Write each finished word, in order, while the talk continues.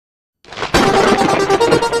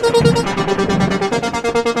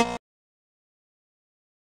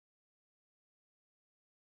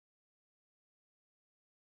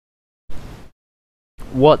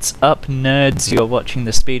What's up, nerds? You're watching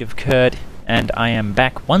The Speed of Kurt, and I am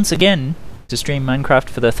back once again to stream Minecraft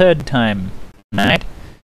for the third time tonight.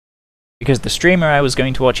 Because the streamer I was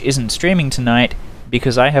going to watch isn't streaming tonight,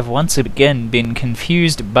 because I have once again been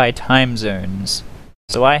confused by time zones.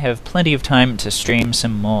 So I have plenty of time to stream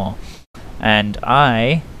some more. And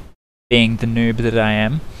I, being the noob that I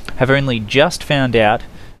am, have only just found out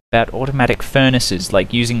about automatic furnaces,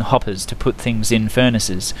 like using hoppers to put things in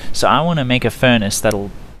furnaces. So I want to make a furnace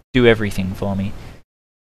that'll do everything for me.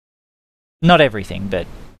 Not everything, but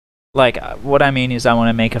like what I mean is I want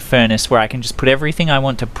to make a furnace where I can just put everything I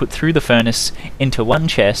want to put through the furnace into one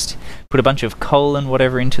chest, put a bunch of coal and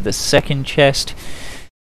whatever into the second chest,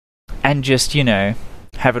 and just, you know,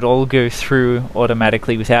 have it all go through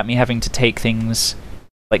automatically without me having to take things,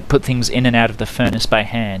 like put things in and out of the furnace by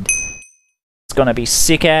hand. It's gonna be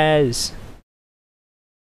sick as.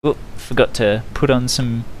 Oh, forgot to put on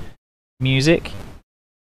some music.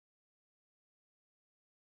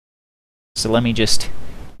 So let me just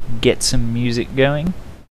get some music going,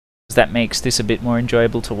 because that makes this a bit more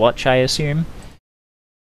enjoyable to watch, I assume.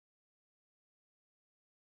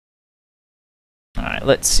 Alright,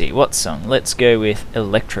 let's see, what song? Let's go with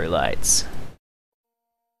Electrolytes.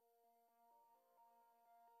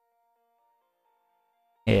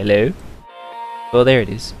 Hello? Oh, there it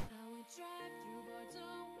is.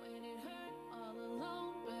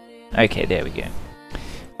 Okay, there we go.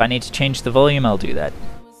 If I need to change the volume, I'll do that.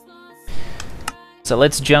 So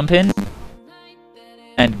let's jump in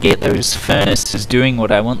and get those furnaces doing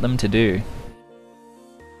what I want them to do.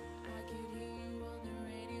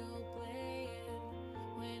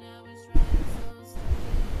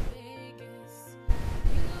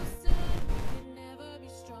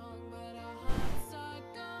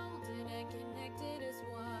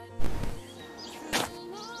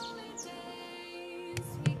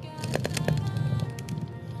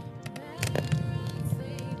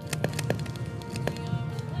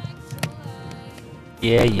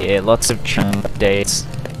 Yeah, lots of chunk updates.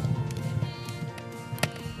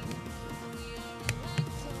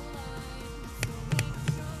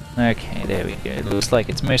 Okay, there we go. It looks like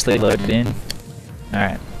it's mostly loaded in.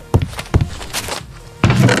 Alright.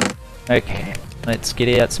 Okay, let's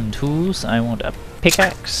get out some tools. I want a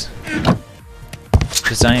pickaxe,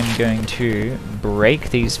 because I am going to break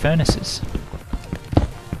these furnaces.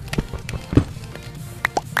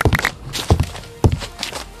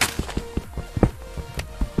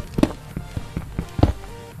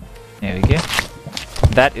 There we go.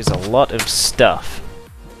 That is a lot of stuff.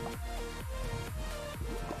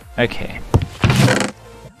 Okay.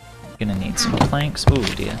 Gonna need some planks. Oh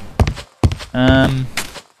dear.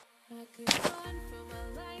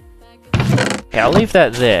 Okay, I'll leave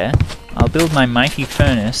that there. I'll build my mighty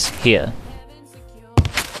furnace here.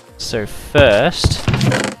 So first,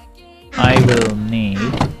 I will need...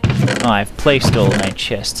 Oh, I've placed all my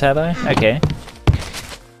chests, have I? Okay.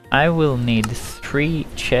 I will need 3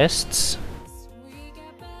 chests,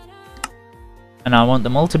 and I want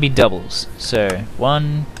them all to be doubles. So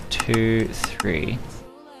 1, 2, 3.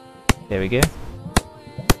 There we go.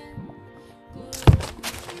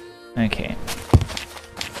 Okay.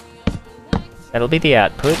 That'll be the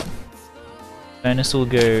output. Furnace will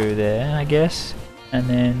go there, I guess, and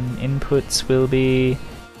then inputs will be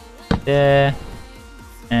there,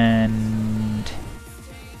 and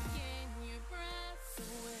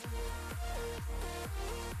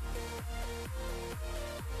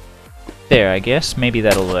there, I guess. Maybe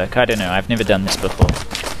that'll work. I don't know. I've never done this before.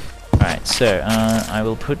 Alright, so I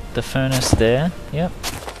will put the furnace there. Yep.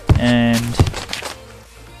 And...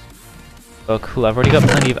 oh, cool. I've already got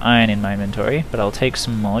plenty of iron in my inventory, but I'll take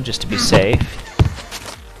some more just to be safe.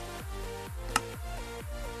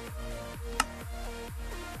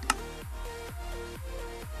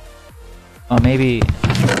 Or maybe...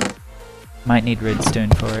 might need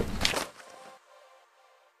redstone for it.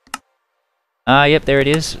 Yep, there it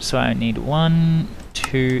is. So I need 1,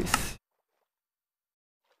 2,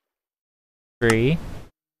 3.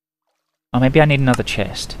 Oh, maybe I need another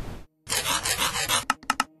chest.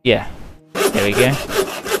 Yeah. There we go.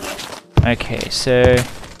 Okay, so...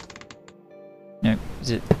 no,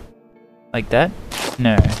 is it like that?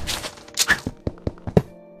 No.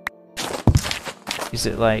 Is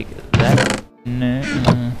it like that? No.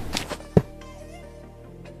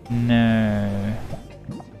 No.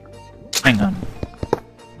 Hang on.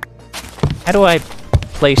 How do I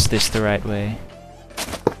place this the right way?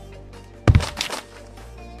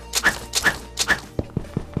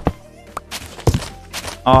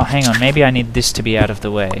 Oh, hang on. Maybe I need this to be out of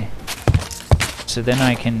the way. So then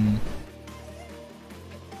I can...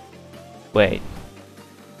 wait.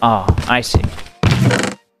 Ah, I see.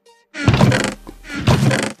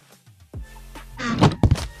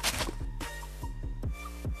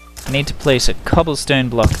 I need to place a cobblestone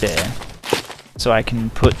block there, so I can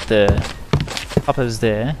put the hoppers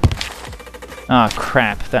there. Ah,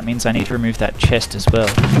 crap. That means I need to remove that chest as well.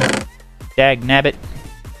 Dag nabbit.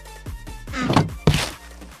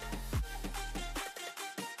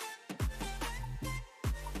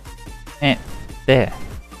 There.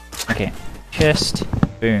 Okay. Chest.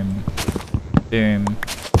 Boom. Boom.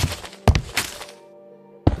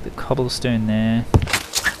 The cobblestone there.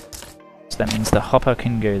 So that means the hopper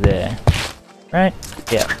can go there. Right?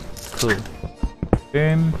 Yeah. Cool.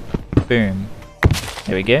 Boom. Boom.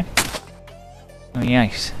 There we go. Oh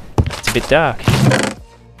yikes. It's a bit dark.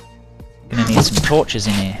 Gonna need some torches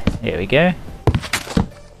in here. There we go.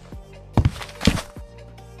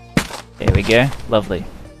 There we go. Lovely.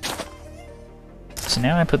 So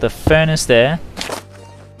now I put the furnace there,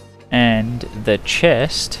 and the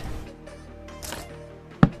chest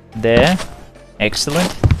there.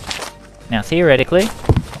 Excellent. Now theoretically,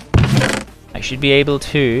 I should be able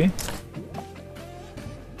to...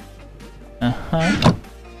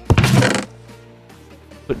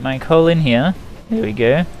 put my coal in here. There we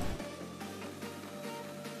go.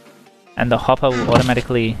 And the hopper will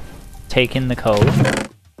automatically take in the coal.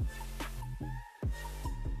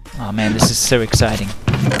 Oh man, this is so exciting.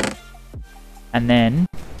 And then,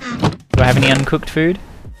 do I have any uncooked food?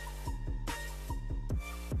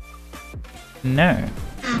 No.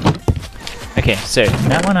 Okay, so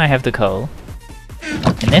that one I have the coal.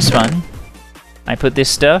 In this one, I put this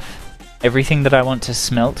stuff, everything that I want to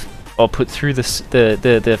smelt, or put through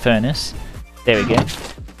the furnace. There we go.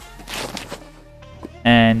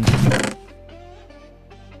 And...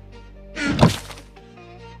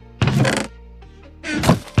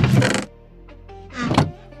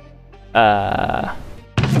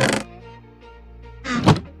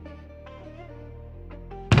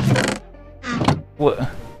 What?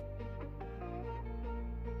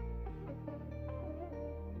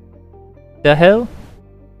 The hell?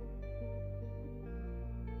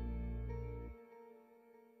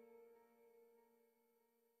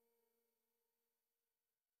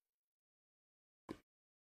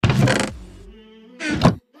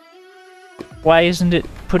 Why isn't it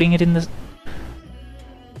putting it in the...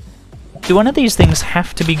 Do one of these things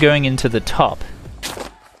have to be going into the top?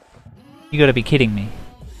 You gotta be kidding me.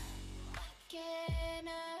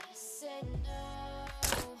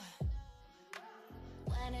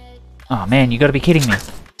 Oh man, you gotta be kidding me.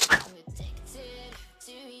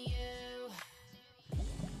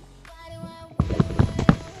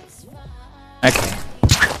 Okay.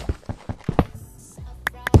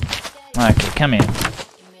 Okay, come here.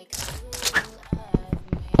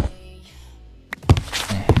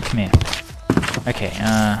 Come here. Okay,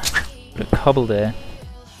 put a cobble there.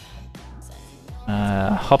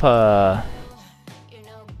 Hopper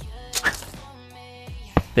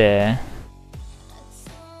there.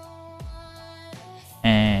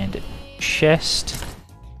 And chest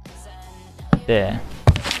there.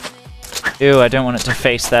 Ew, I don't want it to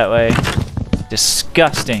face that way.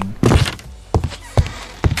 Disgusting.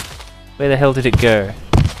 Where the hell did it go?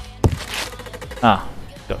 Ah,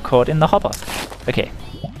 got caught in the hopper. Okay,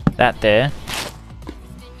 that there.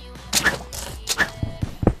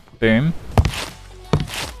 Boom.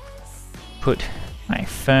 Put my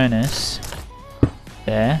furnace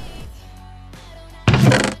there.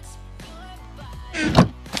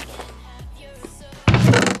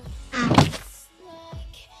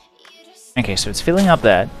 Okay, so it's filling up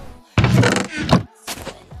that.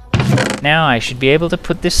 Now I should be able to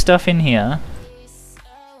put this stuff in here.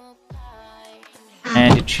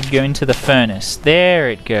 And it should go into the furnace. There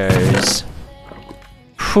it goes.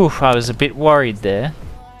 Whew, I was a bit worried there.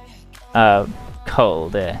 Coal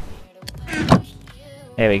there.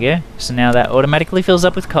 There we go. So now that automatically fills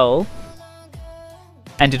up with coal.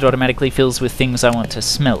 And it automatically fills with things I want to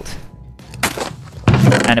smelt.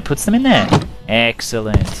 And it puts them in there.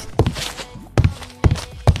 Excellent.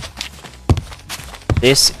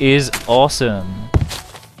 This is awesome.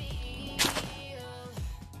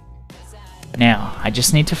 Now, I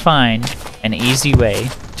just need to find an easy way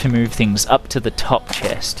to move things up to the top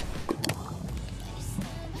chest.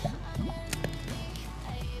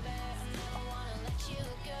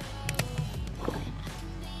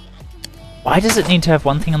 Why does it need to have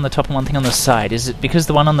one thing on the top and one thing on the side? Is it because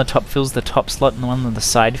the one on the top fills the top slot and the one on the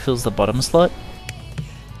side fills the bottom slot?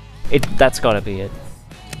 That's gotta be it.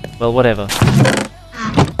 Well, whatever.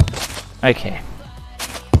 Okay.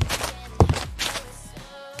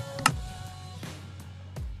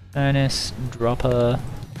 Furnace, dropper...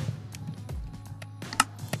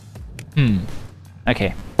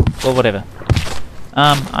 Okay. Well, whatever.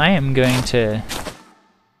 I am going to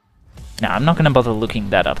No, I'm not going to bother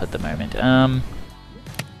looking that up at the moment.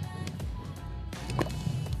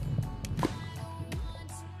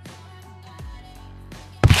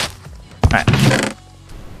 Alright.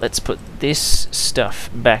 Let's put this stuff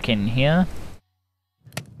back in here.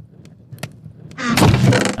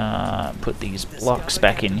 Put these blocks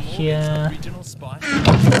back in here.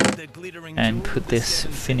 And put this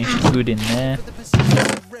finished good in there.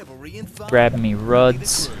 Grab me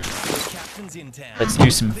rods. Let's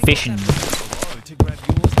do some fishing.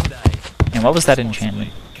 And what was that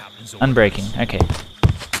enchantment? Unbreaking, okay.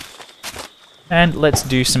 And let's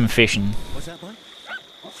do some fishing. What's that one?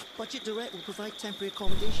 Budget Direct will provide temporary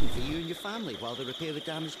accommodation for you and your family while they repair the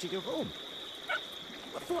damage to your home.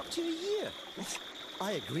 For up to a year.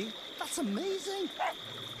 I agree. That's amazing.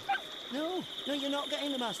 No, you're not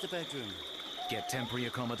getting the master bedroom. Get temporary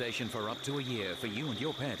accommodation for up to a year for you and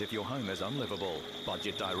your pet if your home is unlivable.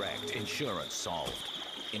 Budget Direct. Insurance solved.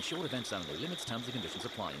 Insured events only. Limits, terms and conditions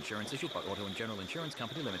apply. Insurance issued by Auto and General Insurance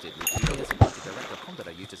Company Limited. Read details at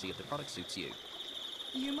budgetdirect.com.au to see if the product suits you.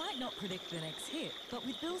 You might not predict the next hit, but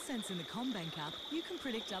with BillSense in the CommBank app, you can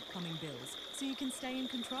predict upcoming bills, so you can stay in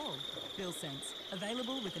control. BillSense,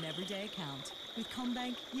 available with an everyday account. With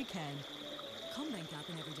CommBank, you can. CommBank app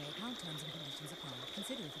and everyday account, terms and conditions apply.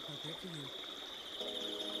 Consider if appropriate for you.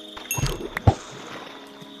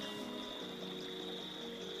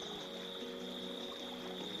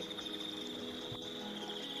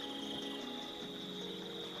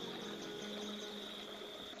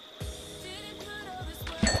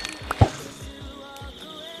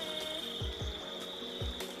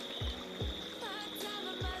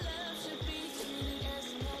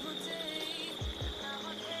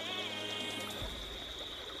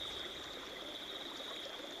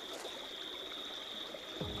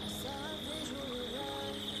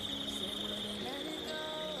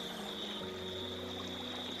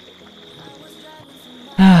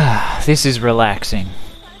 This is relaxing.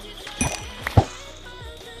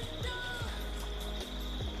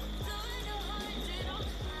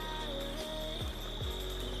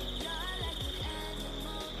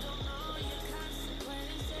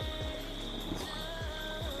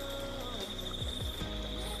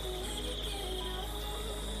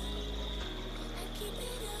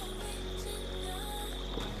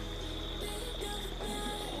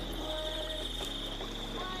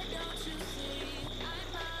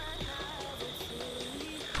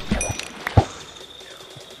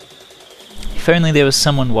 If only there was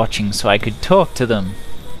someone watching so I could talk to them.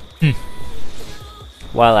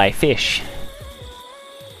 While I fish.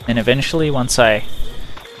 And eventually, once I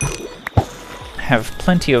have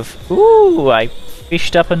plenty of... Ooh, I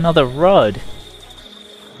fished up another rod.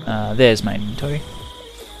 There's my inventory.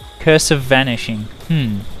 Curse of Vanishing.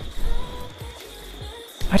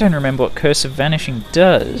 I don't remember what Curse of Vanishing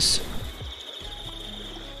does.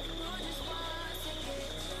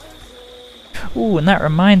 Ooh, and that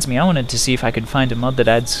reminds me, I wanted to see if I could find a mod that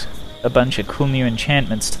adds a bunch of cool new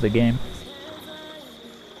enchantments to the game.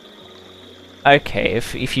 Okay,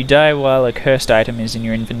 if you die while a cursed item is in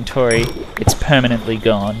your inventory, it's permanently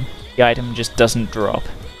gone. The item just doesn't drop.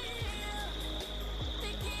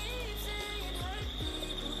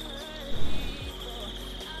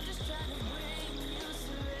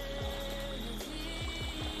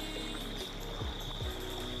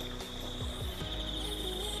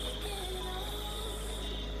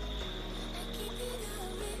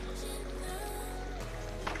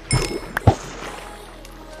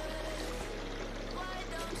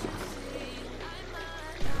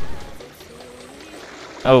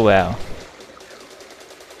 Oh wow.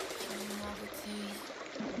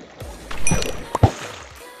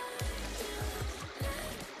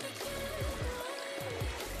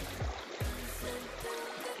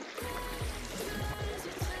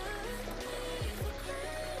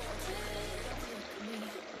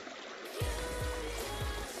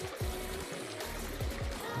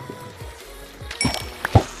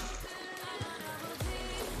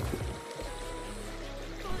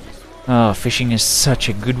 Oh, fishing is such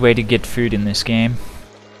a good way to get food in this game.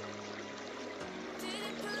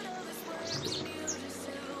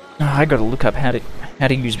 Oh, I gotta look up how to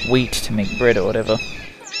use wheat to make bread or whatever.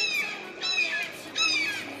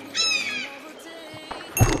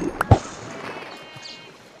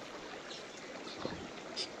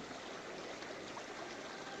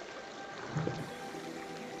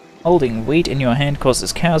 Holding wheat in your hand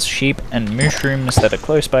causes cows, sheep, and mushrooms that are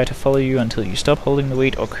close by to follow you until you stop holding the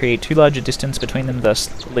wheat or create too large a distance between them,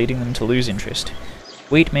 thus leading them to lose interest.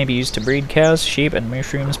 Wheat may be used to breed cows, sheep, and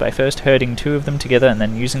mushrooms by first herding 2 of them together and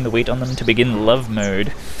then using the wheat on them to begin love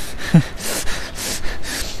mode.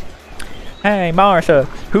 Hey, Martha!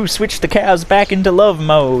 Who switched the cows back into love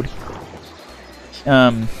mode?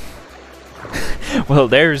 Well,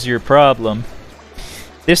 there's your problem.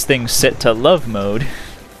 This thing's set to love mode.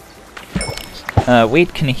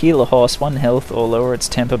 Wheat can heal a horse 1 health or lower its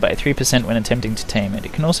temper by 3% when attempting to tame it.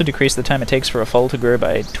 It can also decrease the time it takes for a foal to grow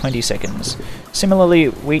by 20 seconds. Similarly,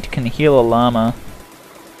 wheat can heal a llama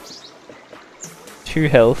 2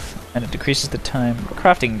 health, and it decreases the time.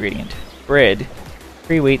 Crafting ingredient. Bread.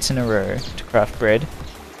 3 wheats in a row to craft bread.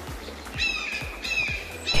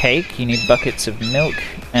 Cake, you need buckets of milk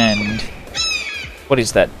and... what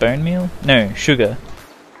is that, bone meal? No, sugar.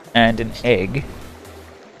 And an egg.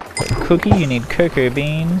 For cookie, you need cocoa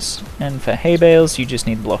beans, and for hay bales, you just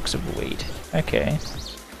need blocks of wheat. Okay.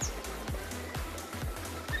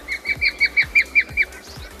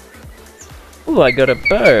 Ooh, I got a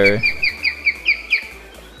bow!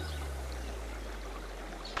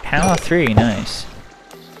 Power 3, nice.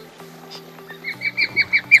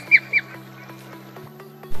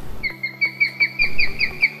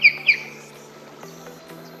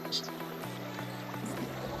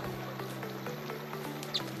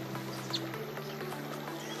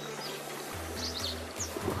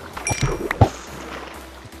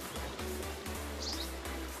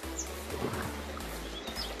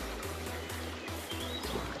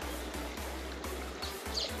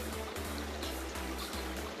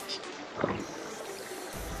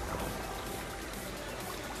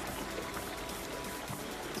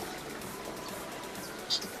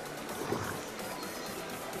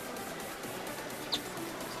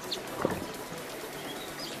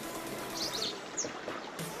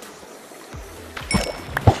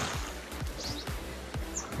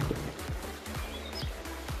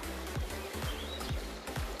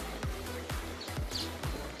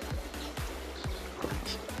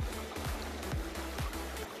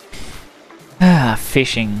 Ah,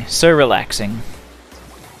 fishing. So relaxing.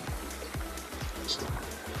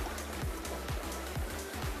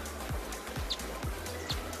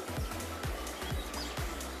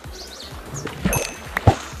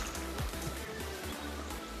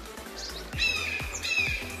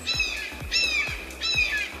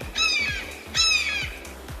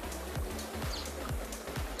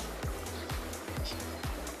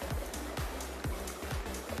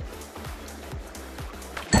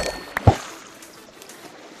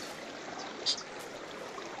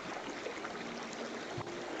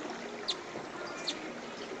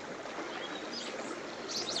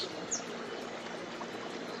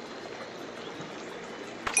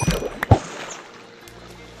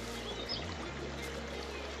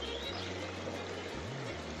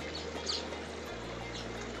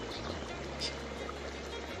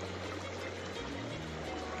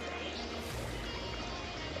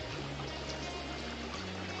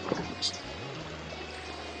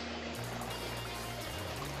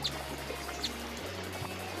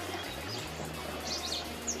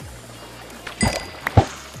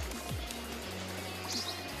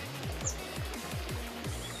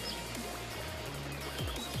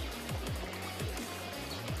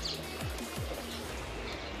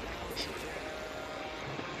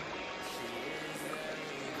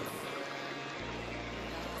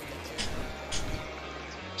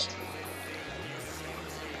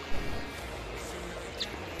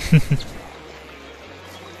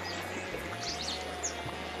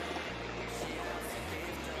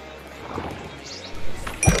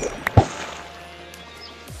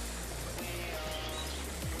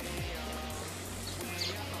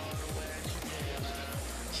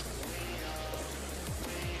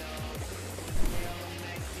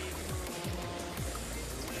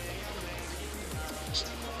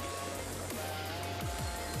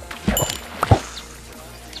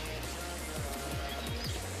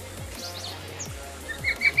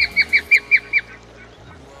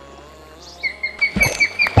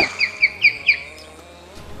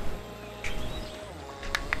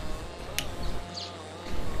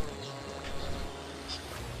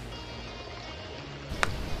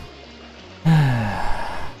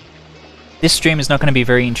 This stream is not going to be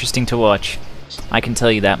very interesting to watch. I can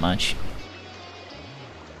tell you that much.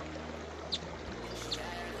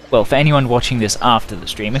 Well, for anyone watching this after the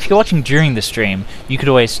stream, if you're watching during the stream, you could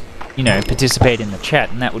always, you know, participate in the chat,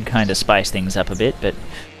 and that would kind of spice things up a bit, but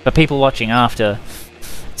for people watching after,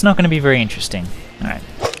 it's not going to be very interesting. Alright.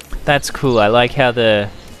 That's cool. I like how the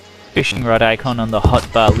fishing rod icon on the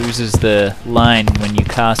hotbar loses the line when you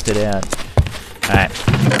cast it out.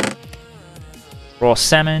 Alright. Raw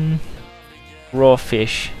salmon. Raw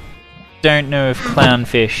fish. Don't know if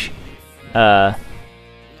clownfish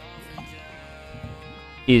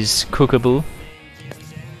is cookable.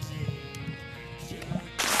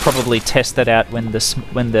 probably test that out when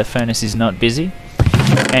the furnace is not busy.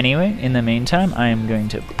 Anyway, in the meantime, I am going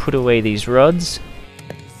to put away these rods.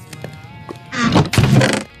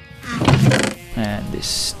 And this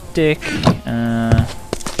stick. I'm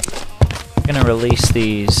gonna release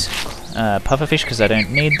these pufferfish because I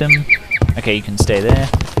don't need them. Okay, you can stay there.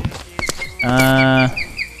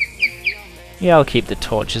 Yeah, I'll keep the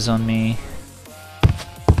torches on me.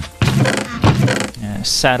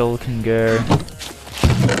 Saddle can go.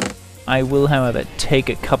 I will, however, take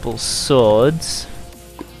a couple swords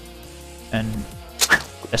and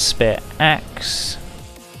a spare axe.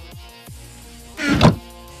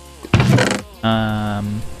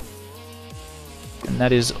 And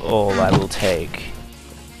that is all I will take.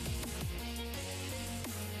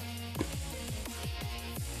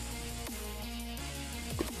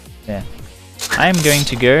 Yeah. I am going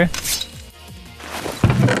to go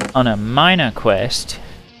on a minor quest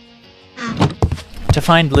to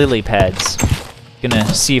find lily pads. Gonna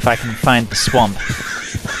see if I can find the swamp.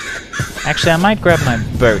 Actually, I might grab my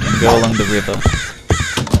boat and go along the river.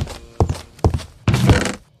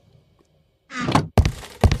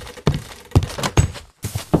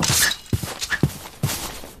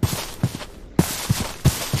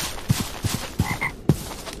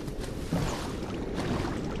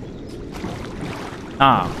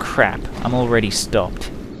 Ah, crap. I'm already stopped.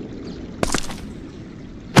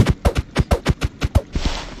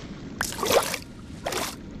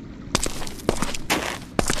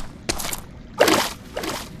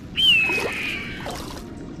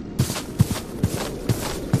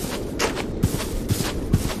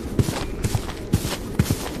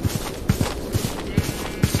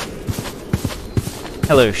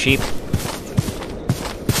 Hello, sheep.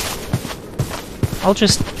 I'll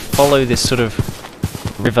just follow this sort of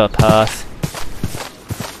river path.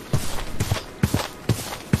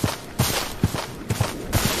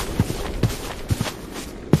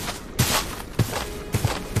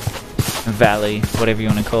 Valley, whatever you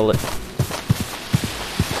want to call it.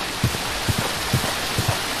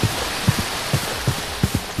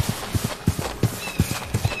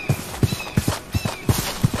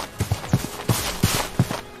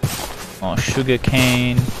 More sugar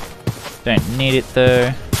cane. Don't need it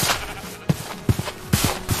though.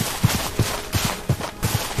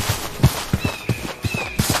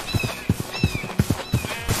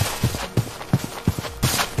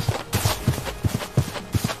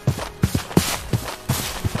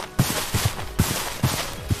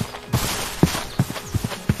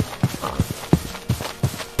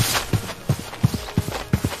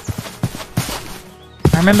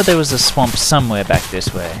 I remember there was a swamp somewhere back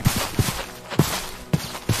this way.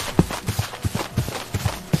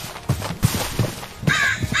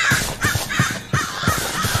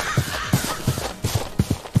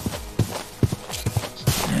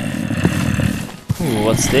 Ooh,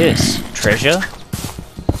 what's this? Treasure?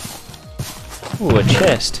 Ooh, a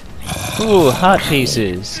chest. Ooh, heart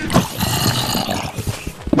pieces.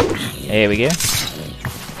 There we go.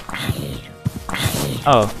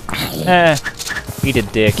 Oh. Eat a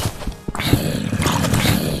dick.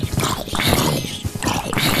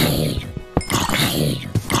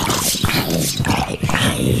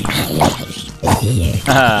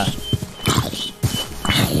 Ah.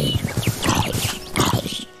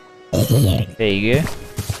 There you go.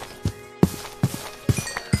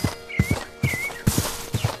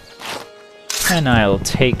 And I'll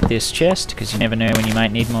take this chest, because you never know when you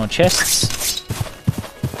might need more chests.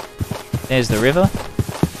 There's the river.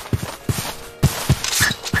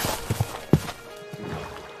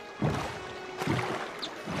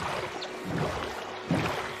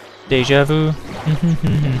 Deja vu.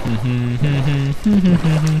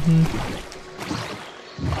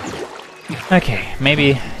 Okay,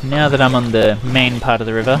 maybe now that I'm on the main part of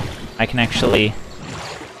the river, I can actually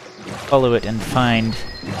follow it and find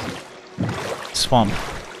swamp.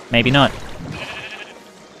 Maybe not.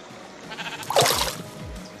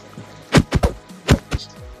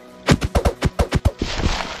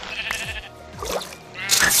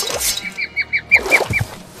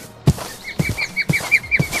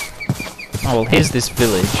 Oh, well, here's this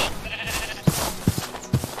village.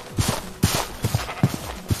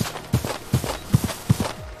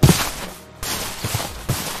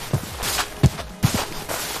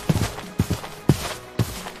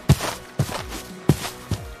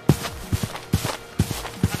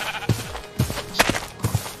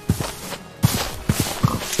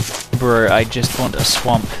 Bro, I just want a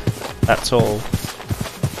swamp. That's all.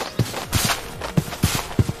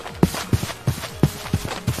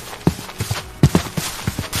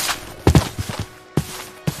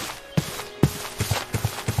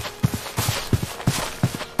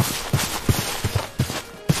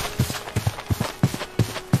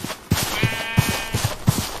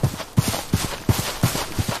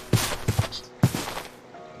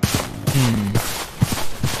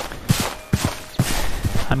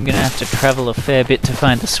 to travel a fair bit to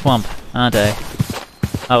find the swamp, aren't I?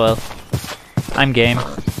 Oh well. I'm game.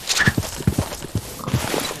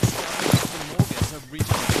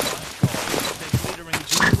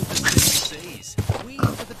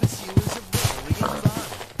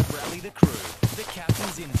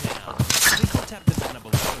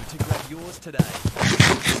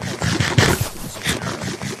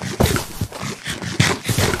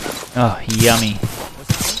 Oh, yummy.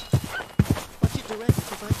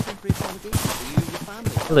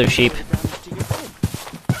 Hello, sheep.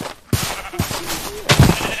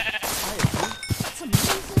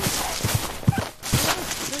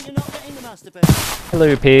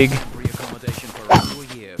 Hello, pig. Accommodation for up to a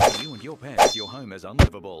year for you and your pets. Your home is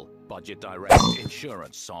unlivable. Budget Direct.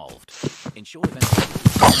 Insurance solved. Insured events.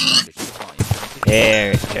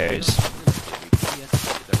 There it goes.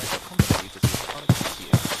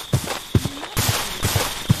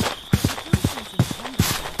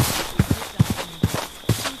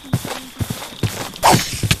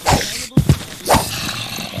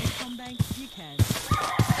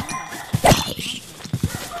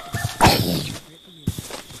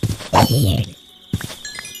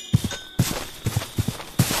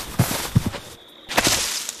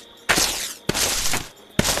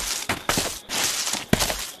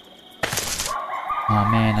 Oh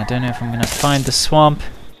man, I don't know if I'm gonna find the swamp.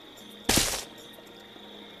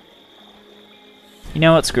 You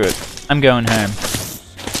know what, screw it. I'm going home.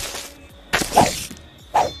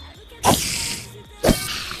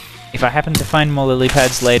 If I happen to find more lily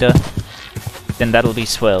pads later, then that'll be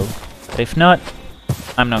swell. But if not,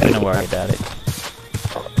 I'm not gonna worry about it.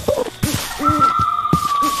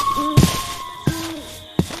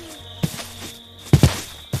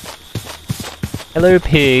 Hello,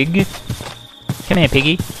 pig. Come here,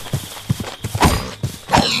 piggy.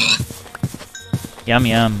 Yum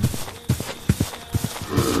yum.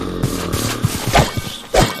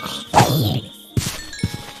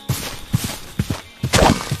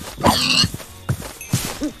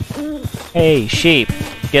 Hey, sheep.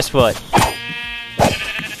 Guess what?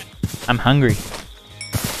 I'm hungry.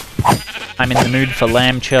 I'm in the mood for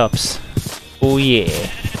lamb chops. Oh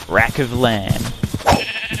yeah. Rack of lamb.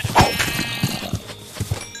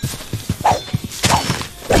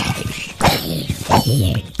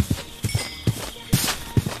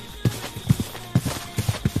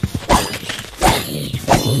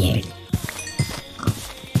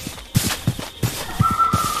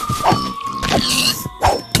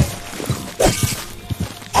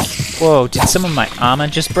 Whoa, did some of my armor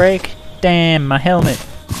just break? Damn, my helmet.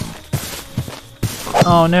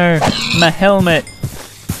 Oh no, my helmet.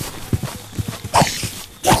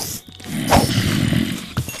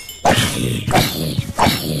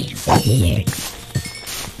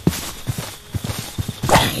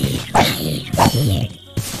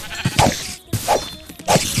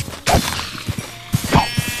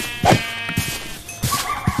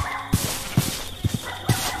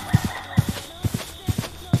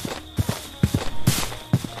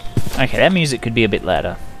 Okay, that music could be a bit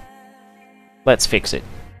louder. Let's fix it.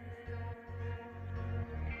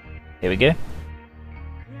 Here we go.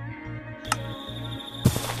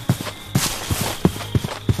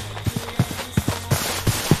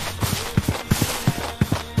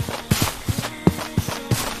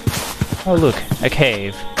 Oh look, a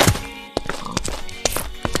cave.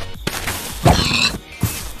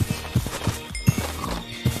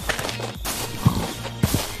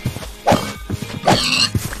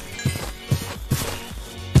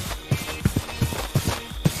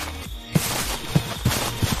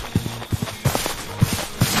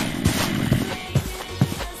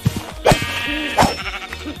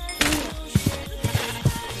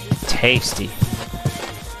 Tasty.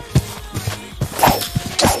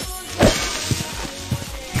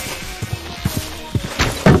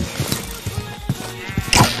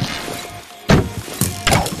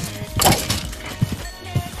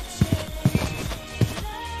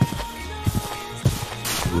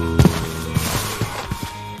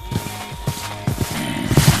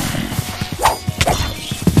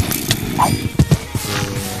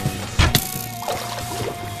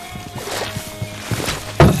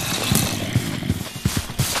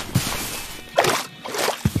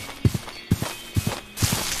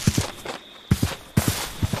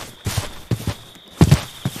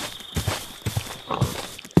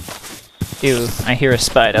 Ew, I hear a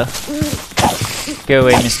spider. Go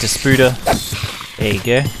away, Mr. Spooter. There you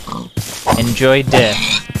go. Enjoy death.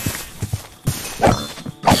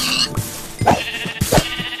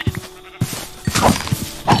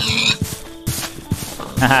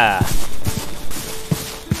 Haha.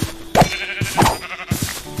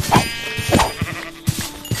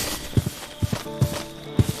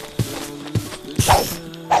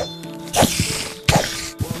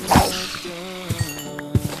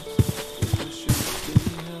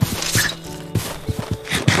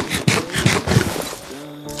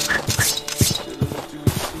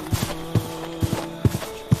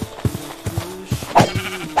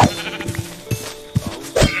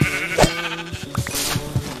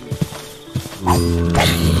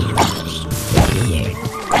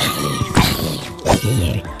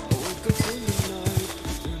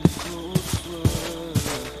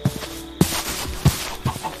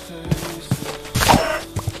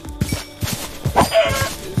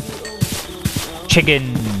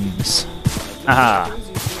 Chickens! Aha!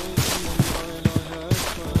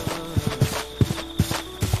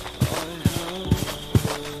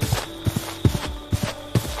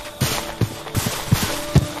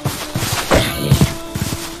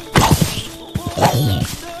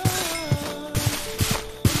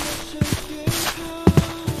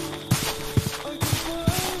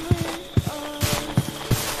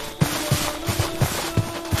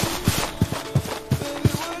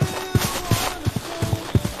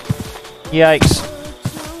 Yikes.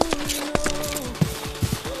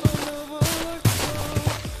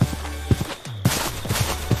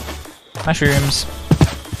 Mushrooms.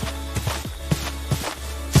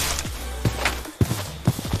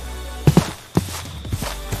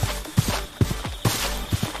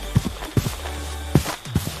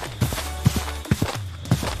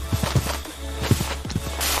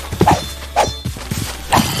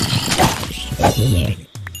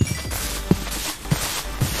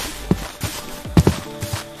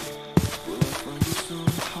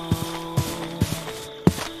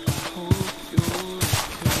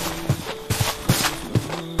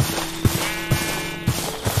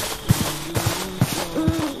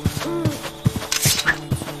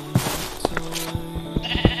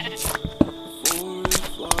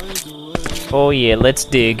 Oh yeah, let's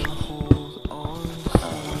dig.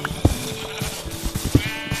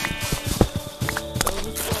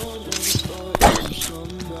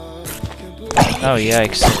 Oh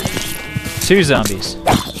yikes. 2 zombies.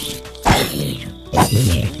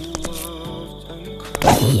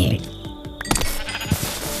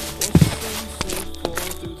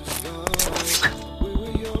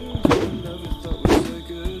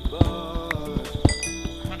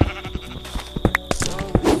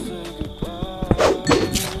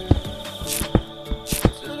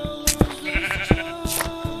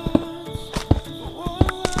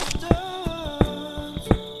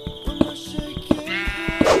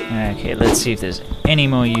 Okay, let's see if there's any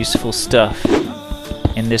more useful stuff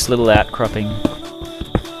in this little outcropping.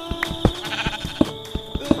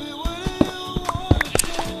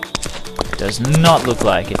 Does not look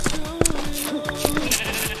like it.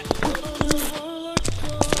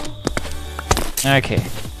 Okay.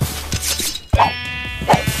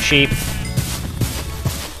 Sheep.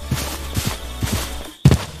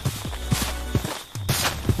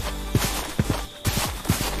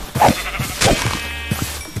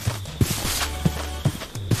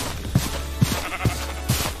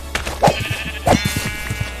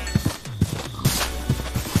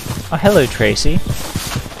 Oh, hello, Tracy.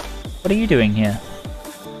 What are you doing here?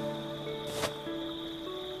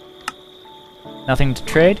 Nothing to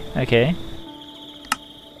trade? Okay.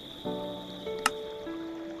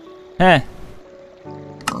 Huh.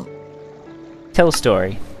 Tell a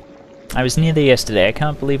story. I was near there yesterday. I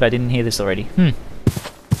can't believe I didn't hear this already.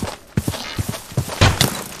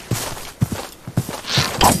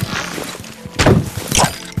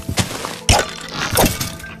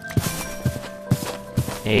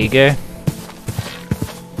 There you go.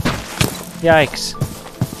 Yikes.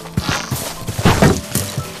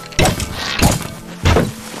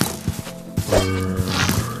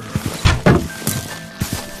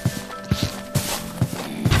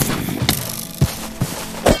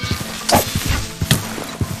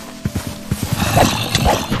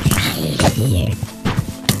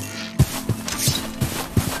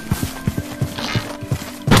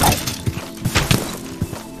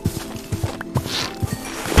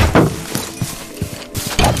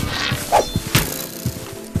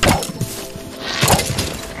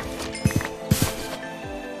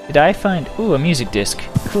 Did I find... Ooh, a music disc.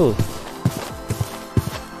 Cool.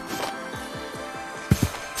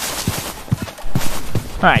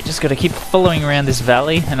 Alright, just gotta keep following around this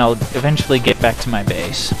valley, and I'll eventually get back to my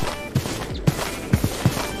base.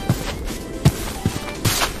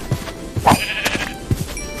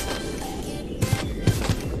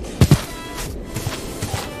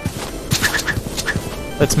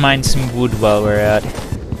 Let's mine some wood while we're out.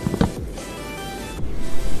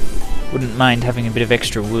 Wouldn't mind having a bit of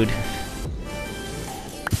extra wood.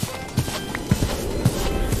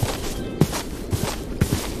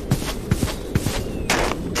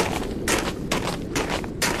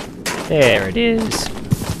 There it is.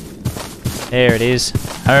 There it is.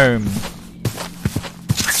 Home.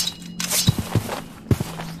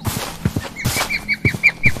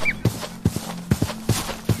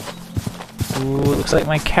 Ooh, looks like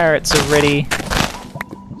my carrots are ready.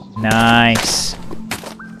 Nice.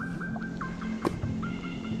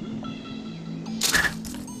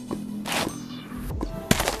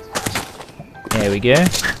 There we go.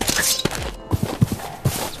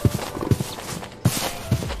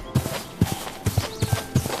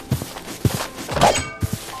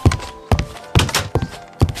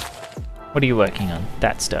 What are you working on?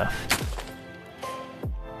 That stuff.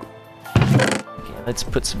 Okay, let's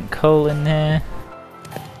put some coal in there.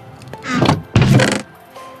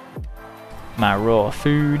 My raw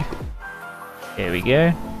food. There we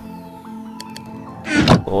go.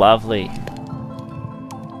 Lovely.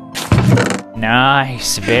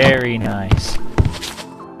 Nice, very nice.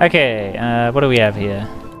 Okay, what do we have here?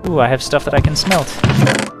 Ooh, I have stuff that I can smelt.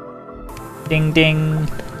 Ding ding.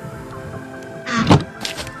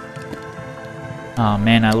 Oh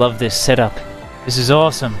man, I love this setup. This is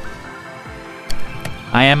awesome.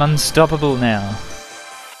 I am unstoppable now.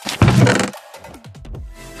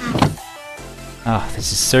 Oh,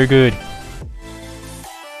 this is so good.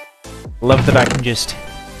 Love that I can just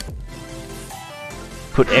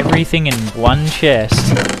put everything in one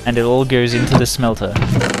chest and it all goes into the smelter.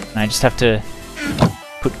 And I just have to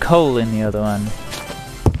put coal in the other one.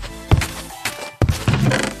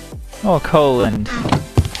 Or coal and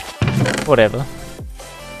whatever.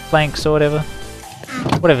 Planks or whatever.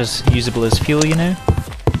 Whatever's usable as fuel, you know?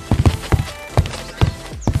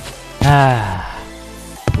 Ah,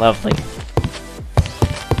 lovely.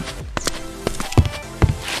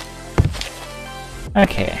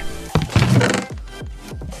 Okay.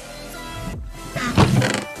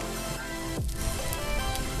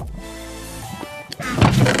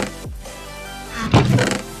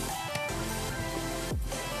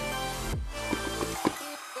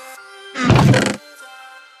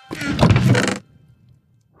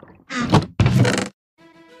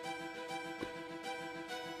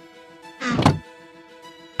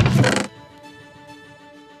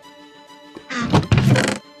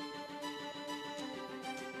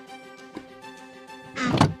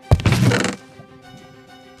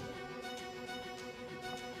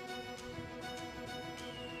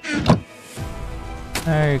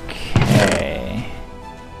 Okay.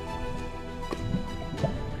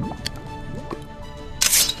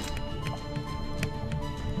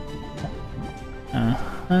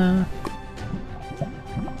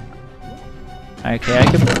 Okay,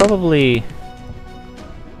 I could probably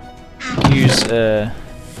use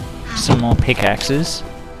some more pickaxes.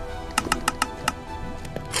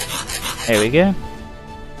 There we go.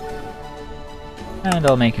 And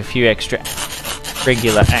I'll make a few extra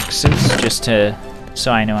regular axes just to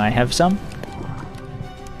so I know I have some.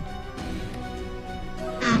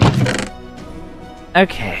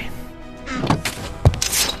 Okay.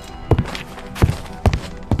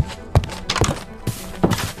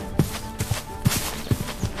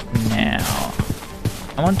 Now,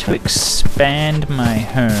 I want to expand my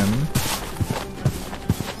home.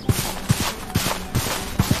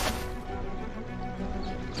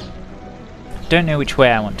 Don't know which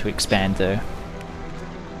way I want to expand though.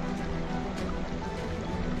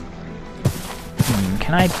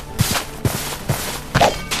 Can I...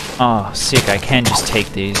 Oh, sick, I can just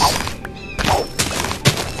take these.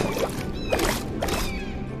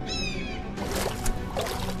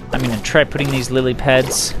 I'm gonna try putting these lily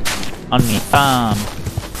pads on me farm.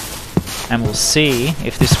 And we'll see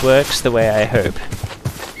if this works the way I hope.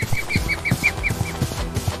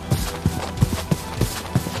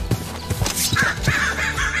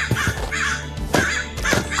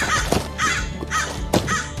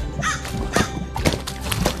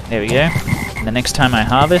 There we go. And the next time I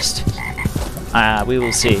harvest, we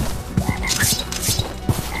will see.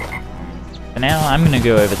 For now, I'm gonna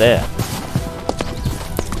go over there.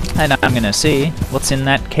 And I'm gonna see what's in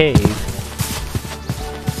that cave.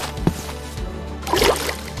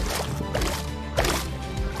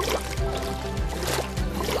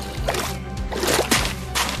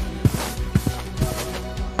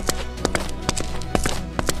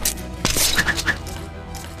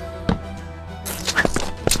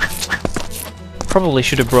 Probably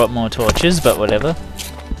should have brought more torches, but whatever.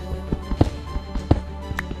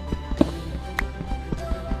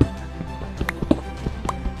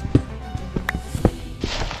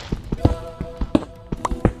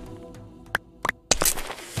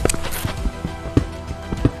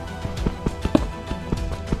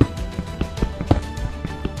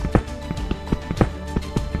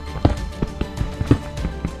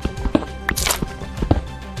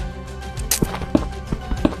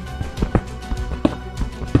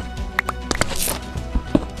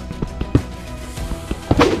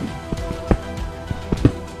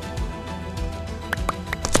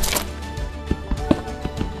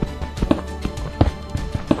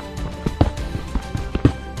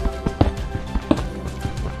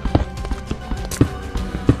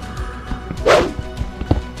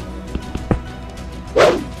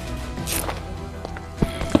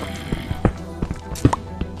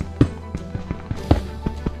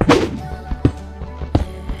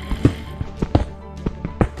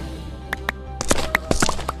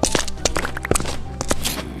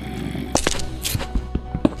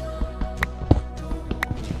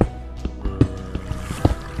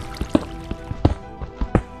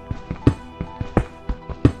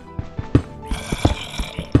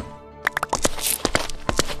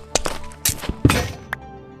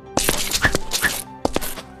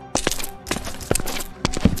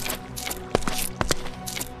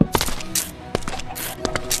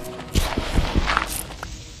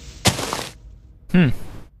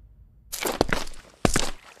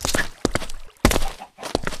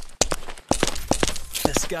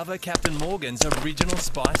 Discover Captain Morgan's original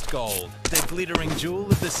spiced gold, the glittering jewel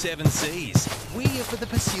of the seven seas. We are for the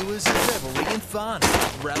pursuers of revelry and fun.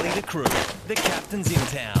 Rally the crew. The captain's in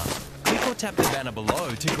town. Click or tap the banner below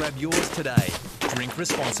to grab yours today. Drink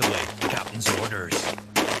responsibly. Captain's orders.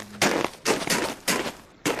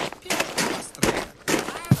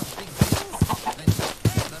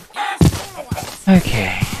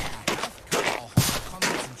 Okay.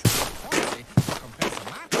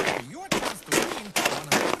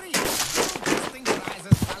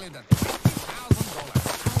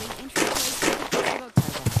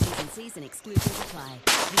 Exclusions apply.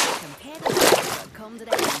 Visit compare.com.au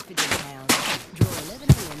for details. Draw 11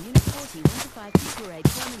 million Unit 40 1 to 5 248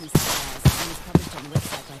 Germany suppliers and is published on the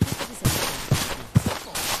website by 5th December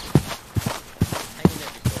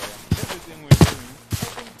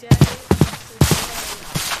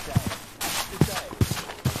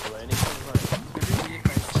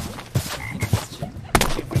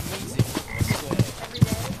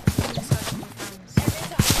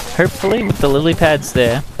 2020. Hopefully, with the lily pads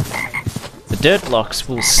there, the dirt blocks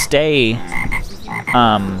will stay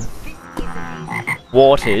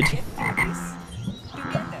watered,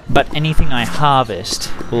 but anything I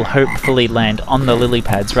harvest will hopefully land on the lily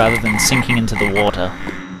pads rather than sinking into the water.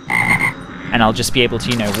 And I'll just be able to,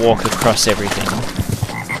 you know, walk across everything.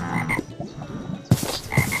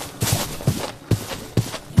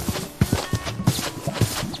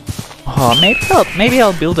 Oh, maybe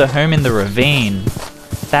I'll build a home in the ravine.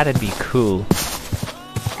 That'd be cool.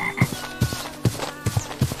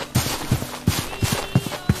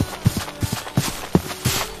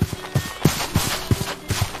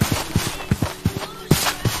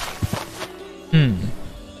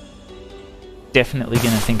 Definitely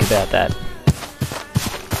gonna think about that.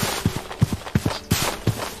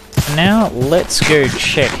 Now let's go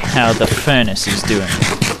check how the furnace is doing.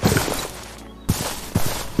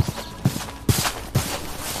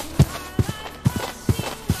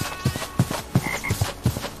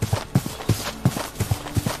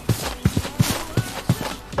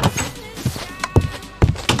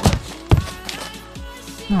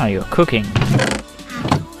 Oh, you're cooking.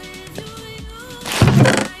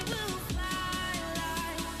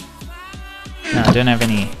 No, I don't have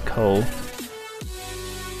any coal.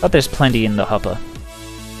 But there's plenty in the hopper.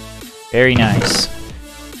 Very nice.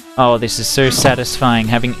 Oh, this is so satisfying,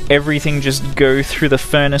 having everything just go through the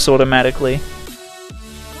furnace automatically.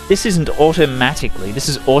 This isn't automatically, this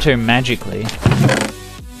is auto-magically.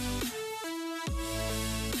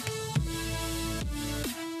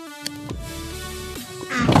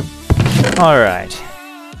 Alright.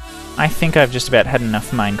 I think I've just about had enough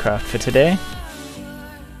Minecraft for today.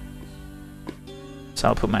 So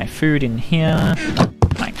I'll put my food in here,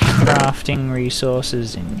 my crafting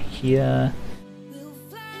resources in here,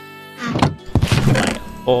 put my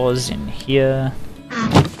ores in here.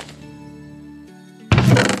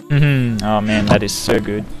 Oh man, that is so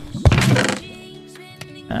good.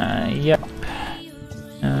 Yep.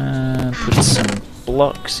 Put some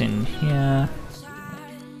blocks in here.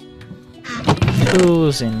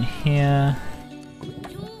 Tools in here.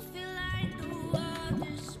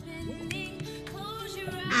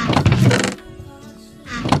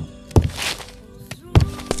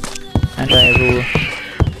 And I will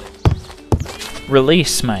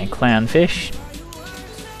release my clownfish.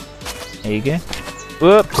 There you go.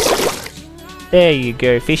 Whoops! There you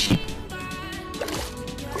go, fishy.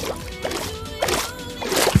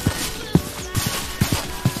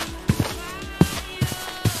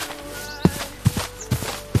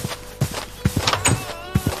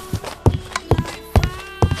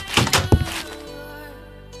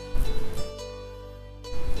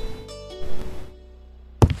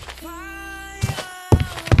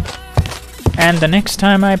 And the next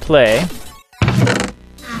time I play,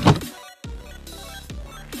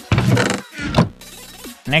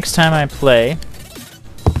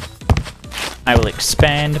 I will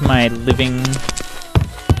expand my living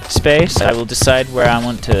space. I will decide where I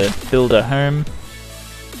want to build a home.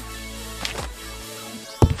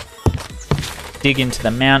 Dig into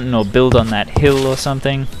the mountain or build on that hill or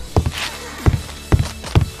something.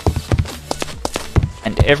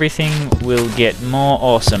 And everything will get more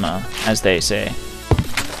awesomer, as they say.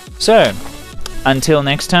 So, until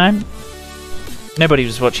next time, nobody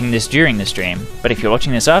was watching this during the stream, but if you're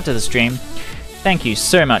watching this after the stream, thank you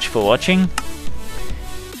so much for watching.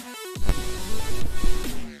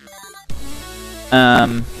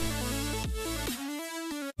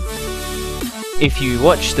 If you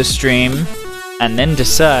watch the stream and then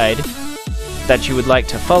decide that you would like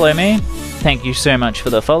to follow me, thank you so much for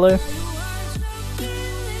the follow.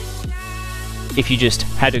 If you just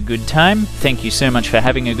had a good time, thank you so much for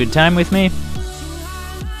having a good time with me.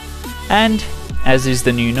 And, as is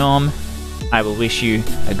the new norm, I will wish you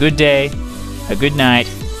a good day, a good night,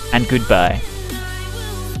 and goodbye.